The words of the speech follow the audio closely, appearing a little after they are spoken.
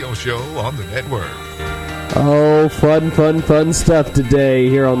radio show on the network. Oh, fun stuff today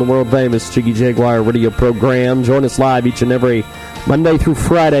here on the world-famous Jiggy Jaguar radio program. Join us live each and every Monday through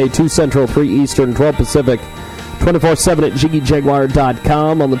Friday, 2 Central, 3 Eastern, 12 Pacific, 24/7 at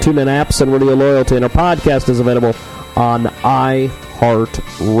JiggyJaguar.com, on the TuneIn apps and Radio Loyalty. And our podcast is available on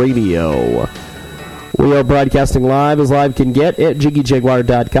iHeartRadio. We are broadcasting live as live can get at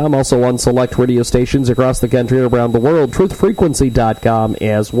JiggyJaguar.com, also on select radio stations across the country and around the world, TruthFrequency.com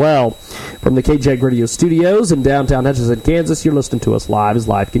as well. From the KJAG Radio Studios in downtown Hutchinson, Kansas, you're listening to us live as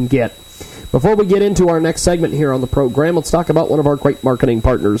live can get. Before we get into our next segment here on the program, let's talk about one of our great marketing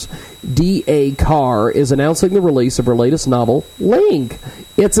partners. D.A. Carr is announcing the release of her latest novel, Link.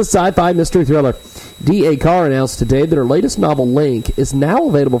 It's a sci-fi mystery thriller. D.A. Carr announced today that her latest novel, Link, is now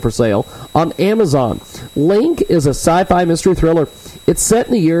available for sale on Amazon. Link is a sci-fi mystery thriller. It's set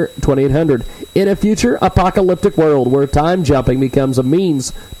in the year 2800 in a future apocalyptic world where time jumping becomes a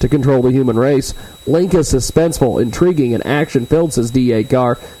means to control the human race. Link is suspenseful, intriguing, and action-filled, says D.A.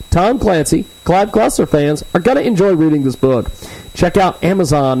 Carr. Tom Clancy, Clive Cluster fans are going to enjoy reading this book. Check out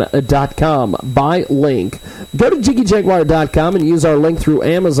Amazon.com. Buy Link. Go to JiggyJaguar.com and use our link through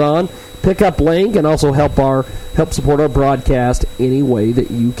Amazon. Pick up Link and also help support our broadcast any way that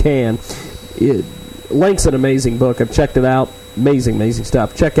you can. Link's an amazing book. I've checked it out. Amazing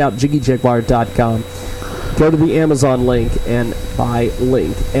stuff. Check out JiggyJaguar.com. Go to the Amazon link and buy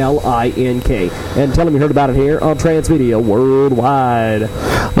Link, L-I-N-K. And tell them you heard about it here on Transmedia Worldwide.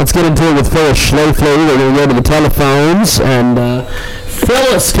 Let's get into it with Phyllis Schlafly. We're going to go to the telephones. And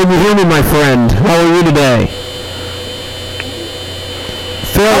Phyllis, can you hear me, my friend? How are you today?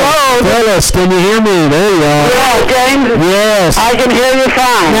 Hello. Phyllis, can you hear me? There you are. Yeah, James. Yes. I can hear you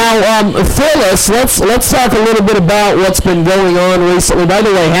fine. Now, Phyllis, let's talk a little bit about what's been going on recently. By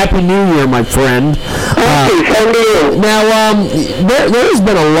the way, Happy New Year, my friend. Thank you. Same to you. Now, there's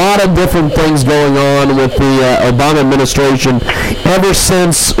been a lot of different things going on with the Obama administration ever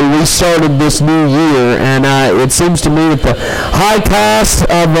since we started this new year, and it seems to me that the high cost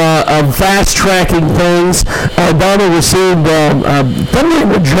of fast-tracking things, Obama received thundering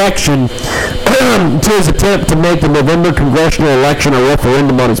rejection to his attempt to make the November congressional election a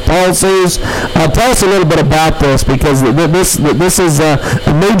referendum on his policies. Tell us a little bit about this, because this is a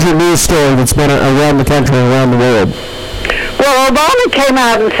major news story that's been around the country and around the world. Well, Obama came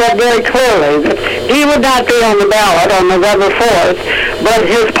out and said very clearly that he would not be on the ballot on November 4th, but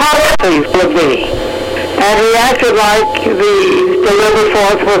his policies would be. And he acted like the November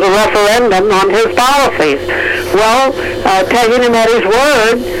 4th was a referendum on his policies. Well, taking him at his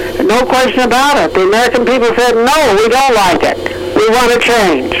word, no question about it. The American people said, no, we don't like it. We want a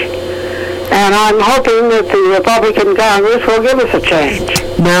change. And I'm hoping that the Republican Congress will give us a change.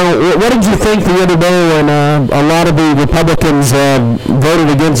 Now, what did you think the other day when a lot of the Republicans voted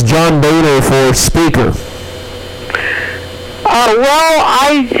against John Boehner for Speaker? Well,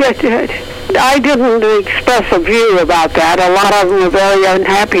 I didn't express a view about that. A lot of them were very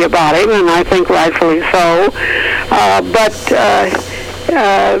unhappy about him, and I think rightfully so.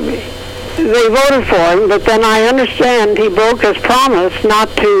 They voted for him, but then I understand he broke his promise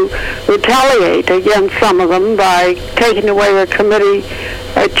not to retaliate against some of them by taking away their committee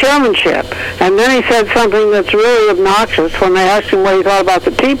chairmanship. And then he said something that's really obnoxious. When they asked him what he thought about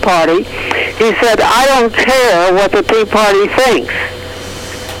the Tea Party, he said, I don't care what the Tea Party thinks.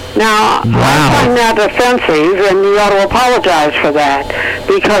 Now, wow. I find that offensive, and you ought to apologize for that,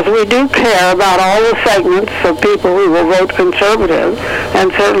 because we do care about all the segments of people who will vote conservative,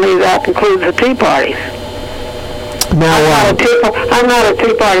 and certainly that includes the Tea Parties. Now, I'm not a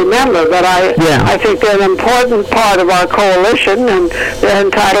Tea Party member, but I think they're an important part of our coalition, and they're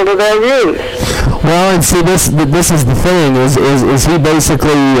entitled to their views. Well, and see, this is the thing, is he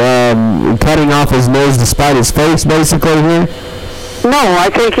basically cutting off his nose to spite his face, basically, here? No, I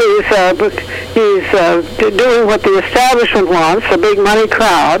think he's doing what the establishment wants, a big money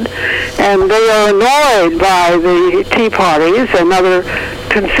crowd, and they are annoyed by the Tea Parties and other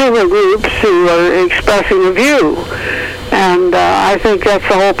consumer groups who are expressing a view. And I think that's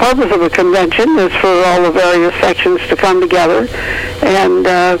the whole purpose of a convention, is for all the various sections to come together and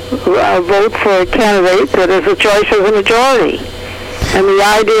vote for a candidate that is the choice of the majority. And the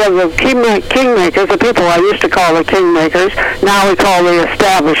idea of the kingmakers, the people I used to call the kingmakers, now we call the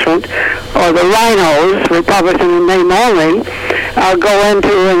establishment, or the rhinos, Republican in name only, go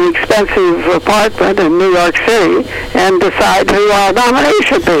into an expensive apartment in New York City and decide who our nominee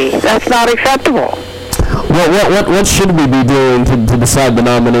should be. That's not acceptable. What should we be doing to decide the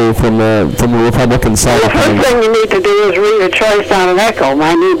nominee from the Republican side? Well, the first thing you need to do is read A Choice Not an Echo,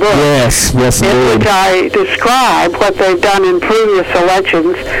 my new book. Yes, in indeed. which I describe what they've done in previous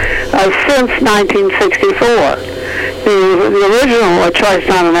elections since 1964. The original A Choice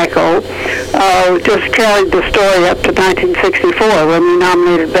Not an Echo just carried the story up to 1964 when we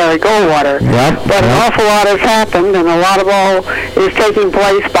nominated Barry Goldwater. But an awful lot has happened, and a lot of all is taking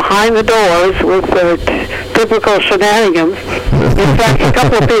place behind the doors with typical shenanigans. In fact, a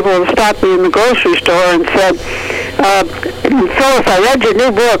couple of people have stopped me in the grocery store and said, Phyllis, I read your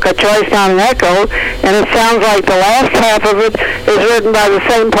new book, A Choice Not an Echo, and it sounds like the last half of it is written by the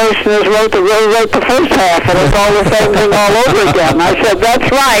same person as wrote the first half, and it's all the same thing all over again. I said,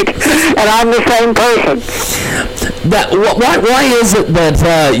 that's right, and I'm the same person. Why is it that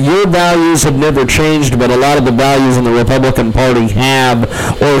your values have never changed, but a lot of the values in the Republican Party have,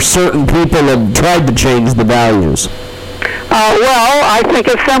 or certain people have tried to change the values? Well, I think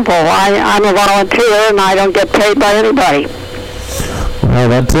it's simple. I'm a volunteer, and I don't get paid by anybody. Well,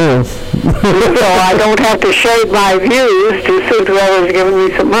 that too. So I don't have to shade my views to suit whoever's giving me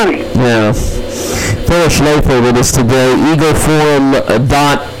some money. Yeah. Phyllis Schlafly with us today.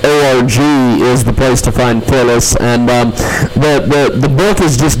 EagleForum.org is the place to find Phyllis, and the book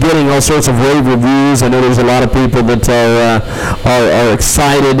is just getting all sorts of rave reviews. I know there's a lot of people that are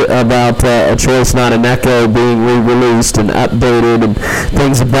excited about A Choice Not an Echo being re-released and updated and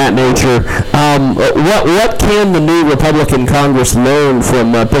things of that nature. What can the new Republican Congress learn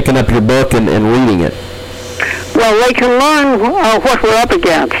from picking up your book and reading it? Well, they can learn what we're up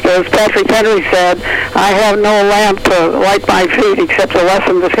against. As Patrick Henry said, I have no lamp to light my feet except the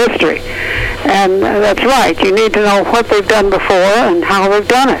lessons of history. And that's right. You need to know what they've done before and how they've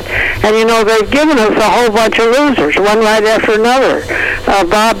done it. And, they've given us a whole bunch of losers, one right after another.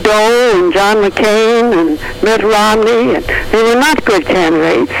 Bob Dole and John McCain and Mitt Romney. And they were not good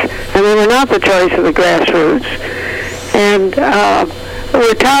candidates, and they were not the choice of the grassroots. And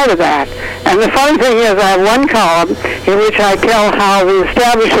we're tired of that. And the funny thing is, I have one column in which I tell how the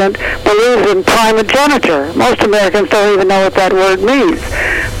establishment believes in primogeniture. Most Americans don't even know what that word means.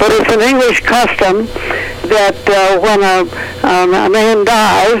 But it's an English custom that when a man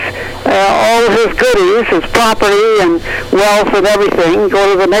dies, all of his goodies, his property and wealth and everything,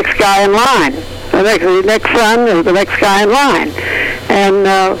 go to the next guy in line. The next son is the next guy in line. And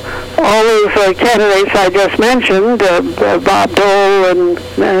all those candidates I just mentioned, Bob Dole and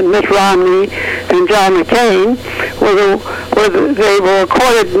Mitt Romney and John McCain, they were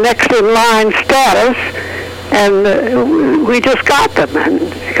accorded next in line status, and we just got them, and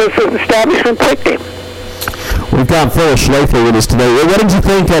because the establishment picked him. We've got Phyllis Schlafly with us today. What did you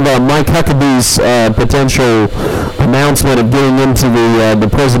think of Mike Huckabee's potential announcement of getting into the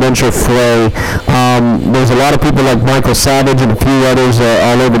presidential fray? There's a lot of people like Michael Savage and a few others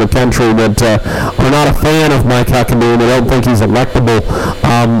all over the country that are not a fan of Mike Huckabee and they don't think he's electable.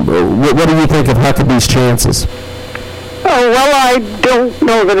 What do you think of Huckabee's chances? Oh, well, I don't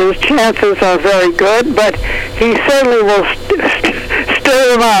know that his chances are very good, but he certainly will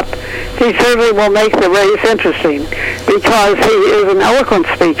stir them up. He certainly will make the race interesting because he is an eloquent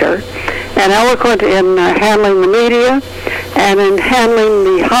speaker and eloquent in handling the media and in handling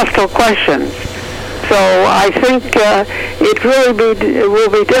the hostile questions. So I think it really will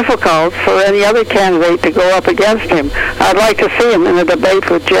be difficult for any other candidate to go up against him. I'd like to see him in a debate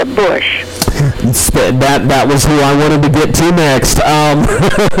with Jeb Bush. That was who I wanted to get to next.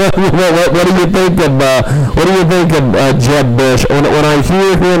 What do you think of Jeb Bush? When I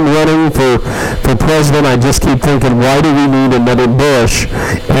hear him running for president, I just keep thinking, why do we need another Bush?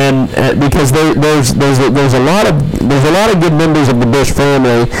 And because there's a lot of good members of the Bush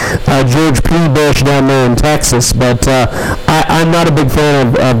family. George P. Bush down there in Texas, but I'm not a big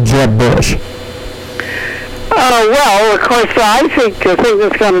fan of Jeb Bush. Well, of course, I think the thing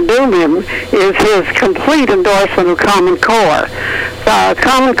that's going to doom him is his complete endorsement of Common Core.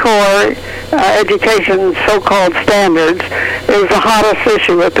 Common Core education, so-called standards, is the hottest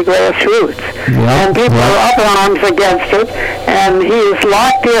issue at the grassroots. And people are up in arms against it, and he is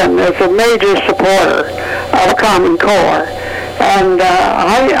locked in as a major supporter of Common Core. And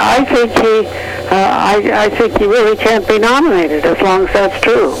I think he really can't be nominated as long as that's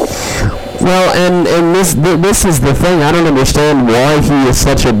true. Well, and this is the thing. I don't understand why he is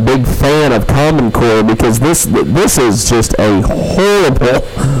such a big fan of Common Core, because this is just a horrible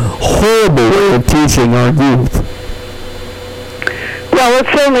way of teaching our youth. Well, it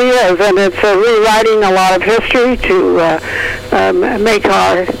certainly is, and it's rewriting a lot of history to make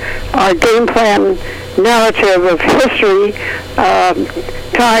our game plan narrative of history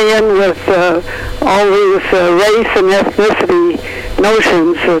tie in with all these race and ethnicity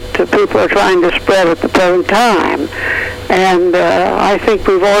notions that people are trying to spread at the present time. And I think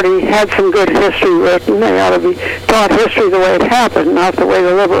we've already had some good history written. They ought to be taught history the way it happened, not the way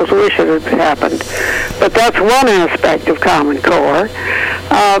the liberals wish it had happened. But that's one aspect of Common Core.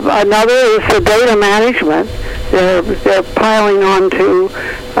 Another is the data management. They're piling onto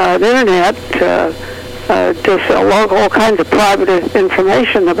the Internet just all kinds of private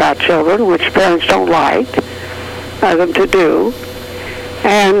information about children, which parents don't like them to do.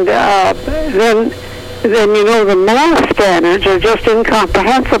 And then the math standards are just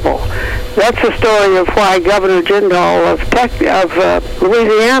incomprehensible. That's the story of why Governor Jindal of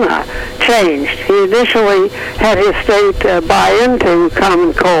Louisiana changed. He initially had his state buy into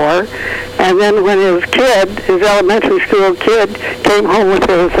Common Core, and then when his elementary school kid, came home with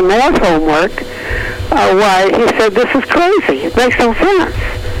his math homework, he said, "This is crazy. It makes no sense."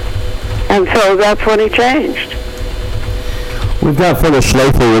 And so that's when he changed. We've got Phyllis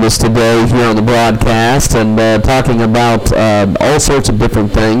Schlafly with us today here on the broadcast, and talking about all sorts of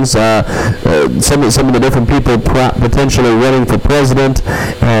different things. Some of the different people potentially running for president,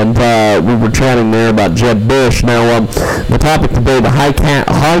 and we were chatting there about Jeb Bush. Now, the topic today: the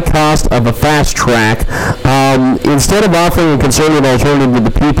high cost of a fast track. Instead of offering a conservative alternative to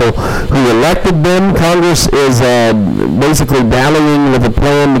the people who elected them, Congress is basically dallying with a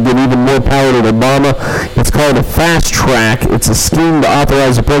plan to give even more power to Obama. It's called a fast track. It's a scheme to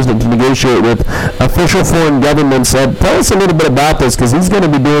authorize the president to negotiate with official foreign governments. Tell us a little bit about this, because he's going to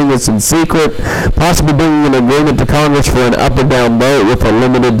be doing this in secret, possibly bringing an agreement to Congress for an up or down vote with a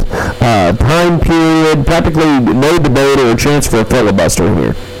limited time period, practically no debate or a chance for a filibuster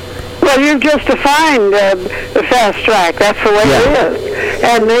here. Well, you've just defined the fast track. That's the way it is.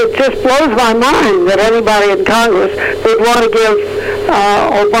 And it just blows my mind that anybody in Congress would want to give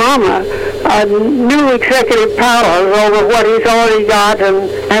Obama new executive powers over what he's already got and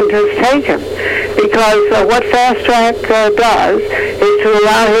has taken. Because what fast track does is to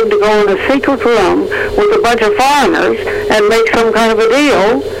allow him to go in a secret room with a bunch of foreigners and make some kind of a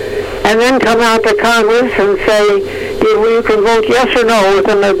deal, and then come out to Congress and say, you can vote yes or no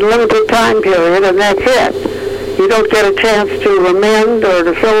within a limited time period, and that's it. You don't get a chance to amend or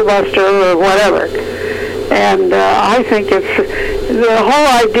to filibuster or whatever. And I think the whole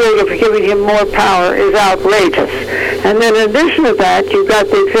idea of giving him more power is outrageous. And then in addition to that, you've got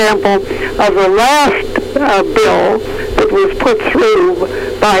the example of the last bill that was put through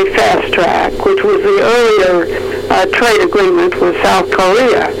by fast track, which was the earlier trade agreement with South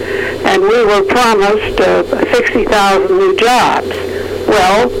Korea. And we were promised 60,000 new jobs.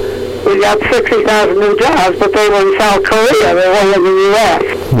 Well, we got 60,000 new jobs, but they were in South Korea. They weren't in the U.S.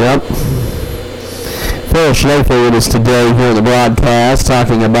 Yep. Phyllis Schlafly with us today here on the broadcast,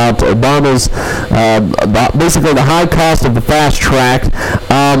 talking about Obama's, basically the high cost of the fast track.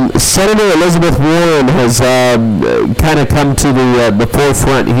 Senator Elizabeth Warren has kind of come to the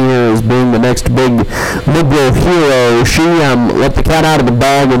forefront here as being the next big liberal hero. She let the cat out of the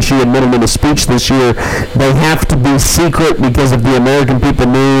bag when she admitted in a speech this year they have to be secret, because if the American people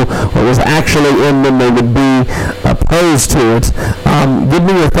knew what was actually in them, they would be opposed to it. Give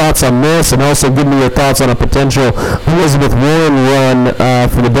me your thoughts on this, and also give me your thoughts on a potential Elizabeth Warren run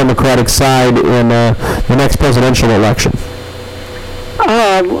for the Democratic side in the next presidential election.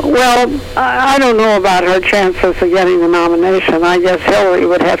 Well, I don't know about her chances of getting the nomination. I guess Hillary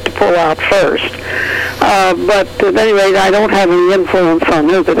would have to pull out first. But at any rate, I don't have any influence on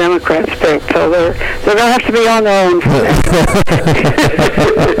who the Democrats pick, so they're going to have to be on their own.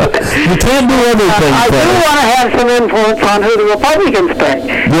 You can't do everything. I do want to have some influence on who the Republicans pick.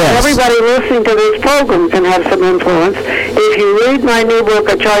 Yes. Everybody listening to this program can have some influence. If you read my new book,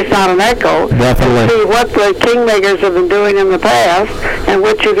 A Choice Not an Echo, definitely see what the kingmakers have been doing in the past and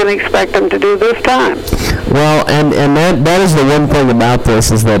what you can expect them to do this time. Well, and that is the one thing about this,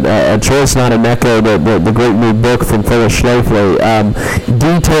 is that A Choice Not an Echo, the great new book from Phyllis Schlafly,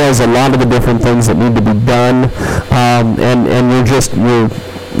 details a lot of the different things that need to be done, and you're just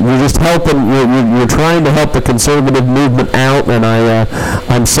helping. You're trying to help the conservative movement out, and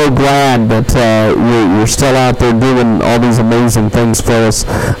I'm so glad that you're still out there doing all these amazing things for us,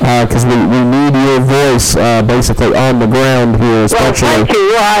 because we need your voice basically on the ground here, especially. Well, thank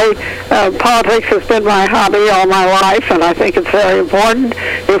you. Politics has been my hobby all my life, and I think it's very important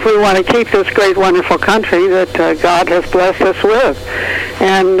if we want to keep this great, wonderful country that God has blessed us with.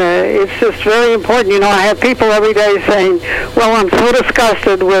 And it's just very important. I have people every day saying, well, I'm so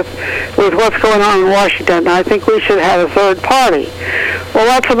disgusted with what's going on in Washington. I think we should have a third party. Well,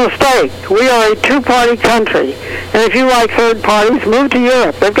 that's a mistake. We are a two-party country, And if you like third parties, move to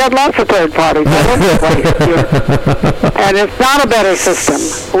Europe. They've got lots of third parties all over the place in Europe. And it's not a better system.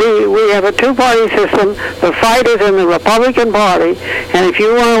 We have a two-party system. The fight is in the Republican Party, and if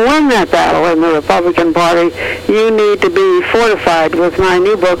you want to win that battle in the Republican Party, you need to be fortified with my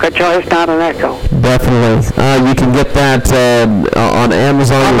new book, A Choice, Not an Echo. Definitely. You can get that on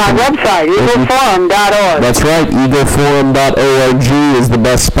Amazon. On my website, eagleforum.org. That's right. eagleforum.org is the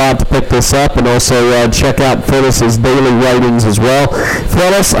best spot to pick this up, and also check out Phyllis's daily writings as well.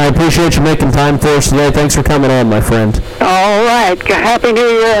 Phyllis, I appreciate you making time for us today. Thanks for coming on, my friend. All right. Happy New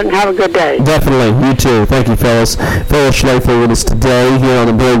Year and have a good day. Definitely. You too. Thank you, Phyllis. Phyllis Schlafly with us today here on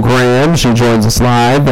the program. She joins us live.